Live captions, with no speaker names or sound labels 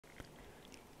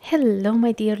Hello,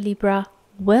 my dear Libra.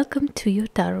 Welcome to your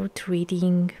tarot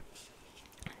reading.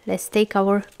 Let's take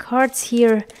our cards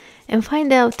here and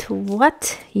find out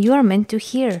what you are meant to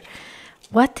hear.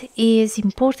 What is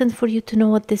important for you to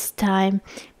know at this time,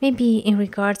 maybe in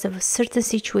regards of a certain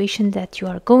situation that you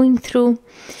are going through.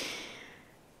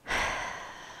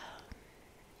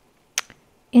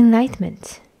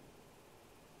 Enlightenment.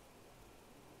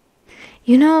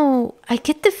 You know, I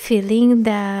get the feeling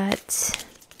that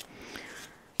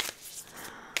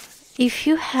if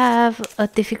you have a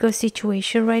difficult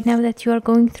situation right now that you are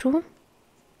going through,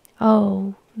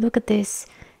 oh, look at this.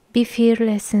 Be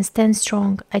fearless and stand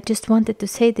strong. I just wanted to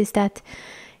say this, that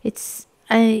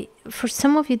for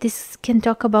some of you, this can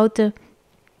talk about a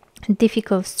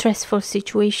difficult, stressful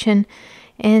situation.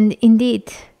 And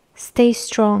indeed, stay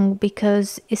strong,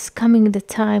 because it's coming the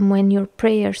time when your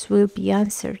prayers will be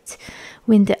answered,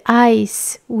 when the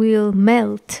ice will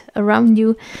melt around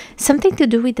you. Something to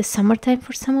do with the summertime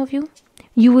for some of you.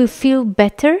 You will feel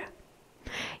better.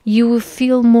 You will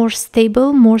feel more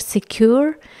stable, more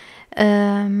secure.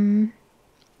 In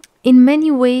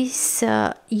many ways,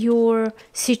 your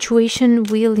situation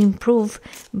will improve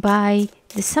by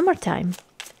the summertime.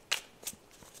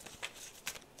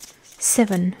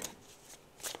 7.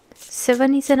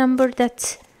 7 is a number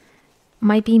that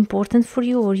might be important for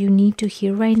you, or you need to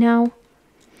hear right now.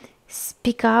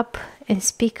 Speak up and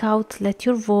speak out. Let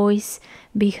your voice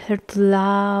be heard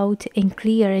loud and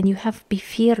clear, and you have to be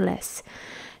fearless.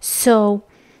 So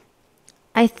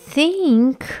I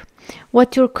think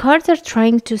what your cards are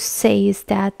trying to say is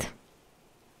that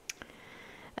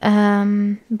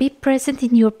be present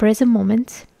in your present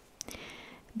moment,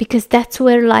 because that's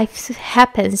where life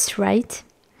happens, right?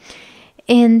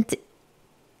 And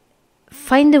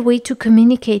find a way to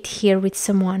communicate here with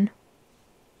someone.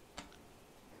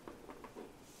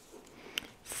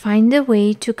 Find a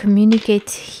way to communicate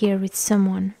here with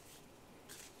someone.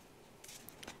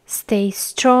 Stay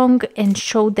strong and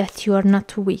show that you are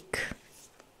not weak.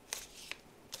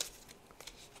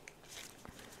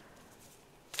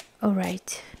 All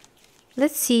right.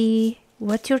 Let's see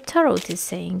what your tarot is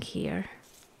saying here.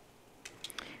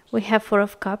 We have 4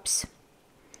 of Cups.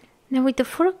 Now with the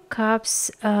 4 of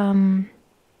Cups,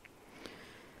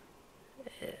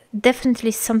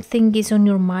 definitely something is on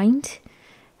your mind.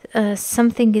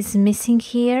 Something is missing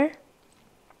here.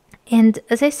 And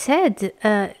as I said,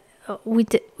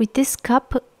 with this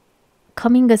cup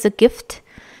coming as a gift,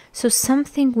 so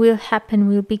something will happen,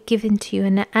 will be given to you,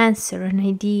 an answer, an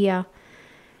idea.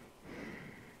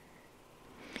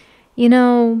 You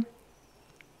know,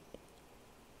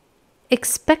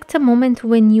 expect a moment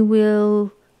when you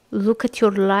will look at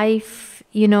your life,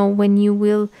 you know, when you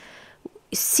will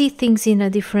see things in a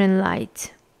different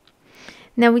light.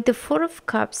 Now with the 4 of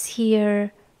Cups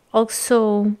here,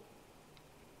 also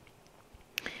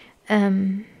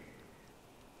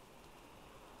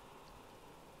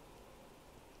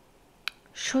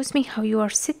shows me how you are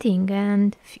sitting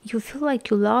and you feel like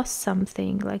you lost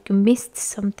something, like you missed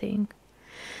something.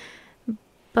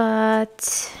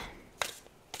 But,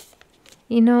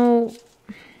 you know,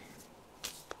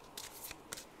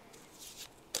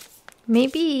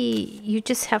 maybe you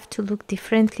just have to look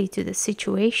differently to the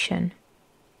situation.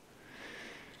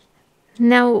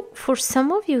 Now, for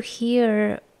some of you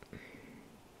here,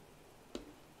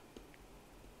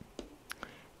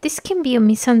 this can be a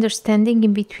misunderstanding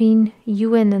in between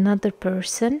you and another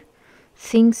person.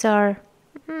 Things are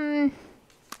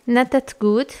not that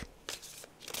good.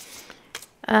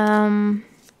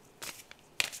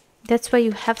 That's why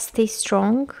you have to stay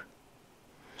strong.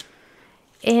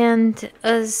 And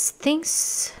as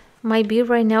things might be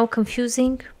right now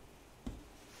confusing,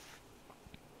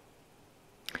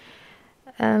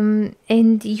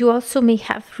 and you also may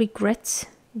have regrets,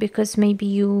 because maybe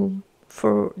you,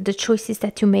 for the choices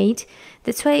that you made.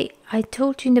 That's why I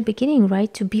told you in the beginning,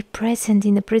 right, to be present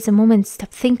in the present moment. Stop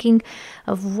thinking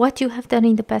of what you have done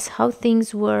in the past, how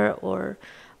things were, or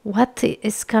what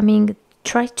is coming.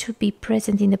 Try to be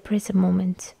present in the present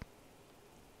moment.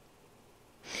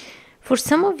 For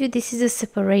some of you, this is a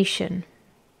separation.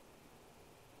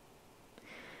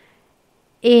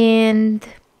 And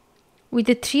with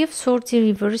the 3 of Swords in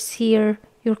reverse here,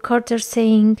 your cards are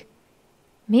saying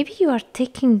maybe you are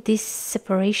taking this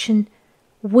separation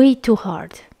way too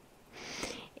hard.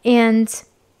 And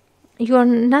you are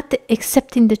not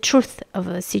accepting the truth of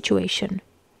a situation.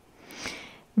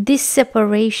 This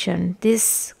separation,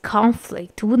 this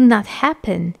conflict would not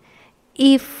happen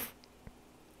if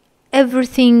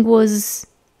everything was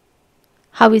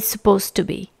how it's supposed to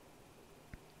be.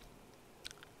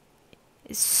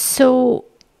 So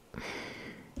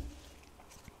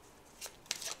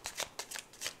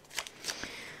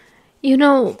You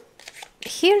know,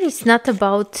 here it's not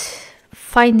about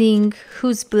finding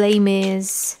whose blame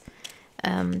is,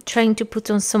 trying to put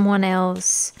on someone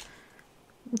else.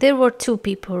 There were two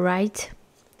people, right?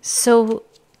 So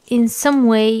in some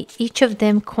way, each of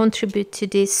them contribute to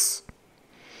this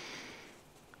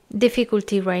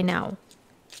difficulty right now.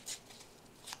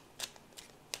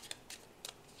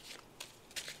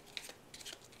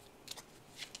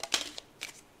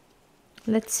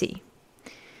 Let's see.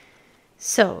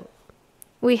 So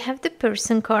we have the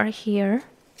person card here.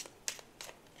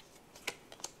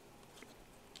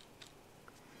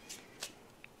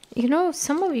 You know,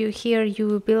 some of you here, you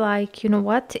will be like, you know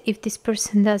what, if this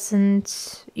person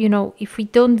doesn't, you know, if we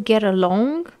don't get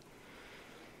along,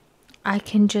 I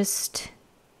can just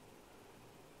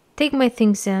take my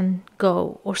things and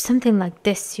go, or something like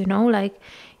this, you know, like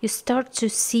you start to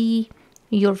see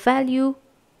your value,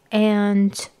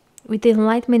 and with the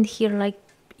enlightenment here, like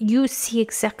you see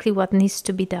exactly what needs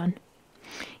to be done.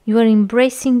 You are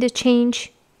embracing the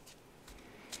change.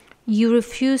 You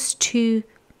refuse to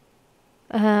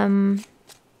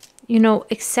you know,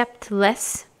 accept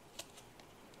less.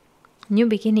 New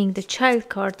beginning, the child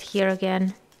card here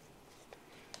again.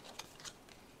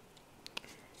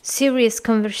 Serious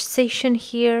conversation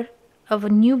here of a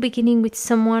new beginning with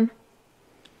someone.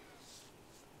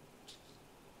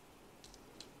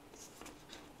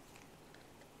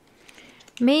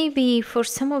 Maybe for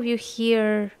some of you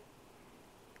here,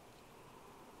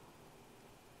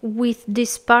 with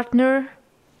this partner,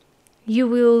 you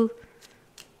will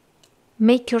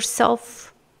make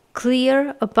yourself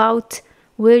clear about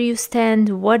where you stand,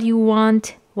 what you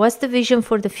want, what's the vision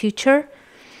for the future,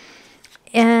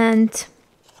 and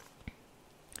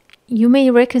you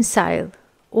may reconcile,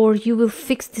 or you will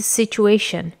fix the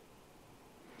situation.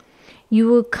 You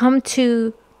will come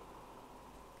to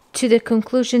the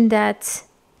conclusion that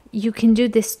you can do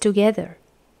this together.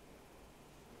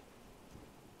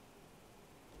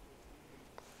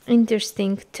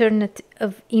 Interesting turn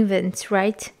of events,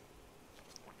 right?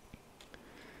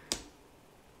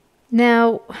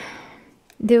 Now,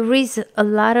 there is a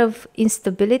lot of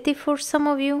instability for some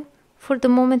of you for the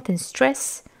moment, and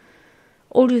stress.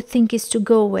 All you think is to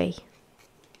go away.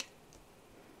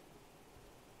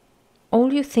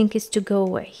 All you think is to go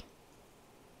away.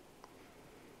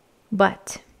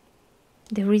 But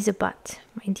there is a but,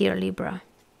 my dear Libra.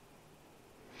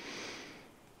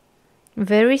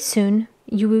 Very soon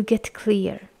you will get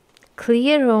clear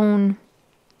on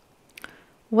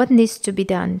what needs to be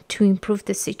done to improve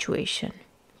the situation,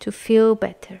 to feel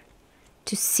better,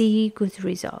 to see good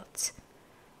results.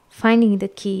 Finding the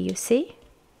key, you see?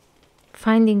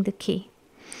 Finding the key.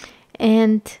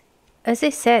 And as I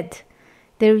said,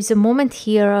 there is a moment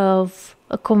here of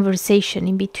a conversation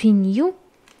in between you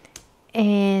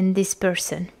and this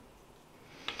person.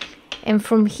 And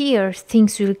from here,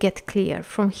 things will get clear.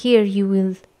 From here, you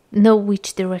will know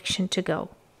which direction to go.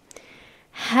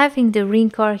 Having the ring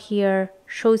card here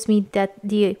shows me that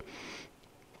the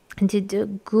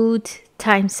good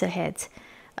times ahead,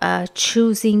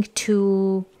 choosing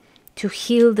to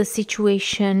heal the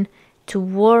situation, to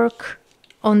work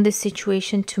on the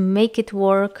situation, to make it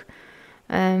work.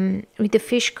 With the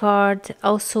fish card,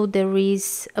 also there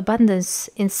is abundance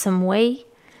in some way.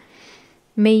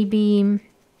 Maybe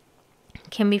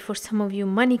can be for some of you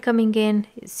money coming in,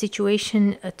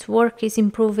 situation at work is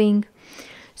improving.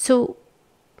 So,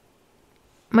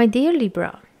 my dear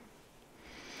Libra,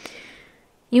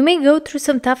 you may go through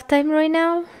some tough time right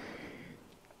now,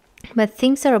 but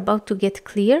things are about to get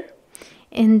clear,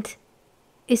 and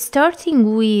it's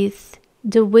starting with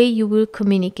the way you will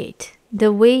communicate,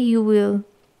 the way you will,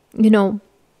 you know,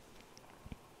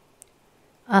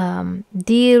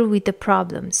 deal with the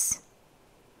problems.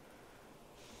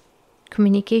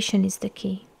 Communication is the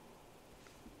key.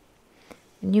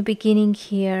 New beginning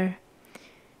here,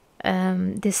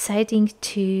 deciding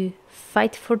to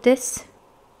fight for this,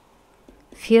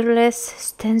 fearless,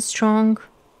 stand strong.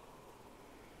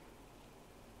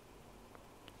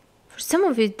 For some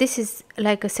of you, this is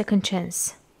like a second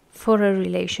chance for a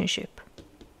relationship.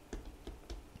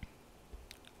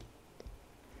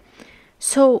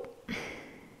 So,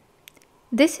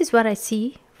 this is what I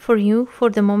see for you for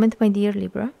the moment, my dear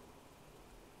Libra.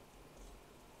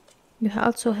 You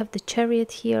also have the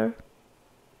Chariot here.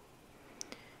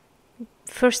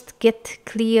 First, get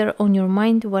clear on your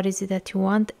mind what is it that you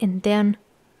want, and then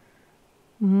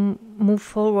move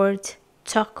forward.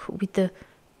 Talk with the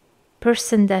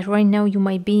person that right now you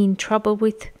might be in trouble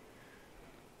with,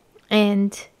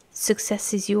 and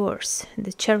success is yours.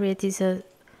 The Chariot is a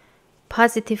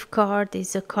positive card,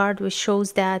 is a card which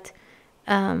shows that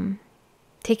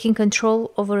taking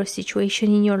control over a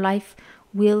situation in your life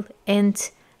will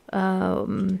end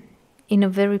in a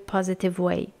very positive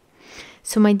way.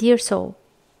 So my dear soul,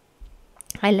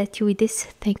 I let you with this.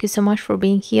 Thank you so much for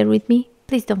being here with me.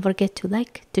 Please don't forget to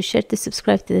like, to share, to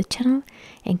subscribe to the channel,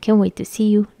 and can't wait to see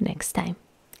you next time.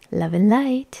 Love and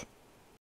light.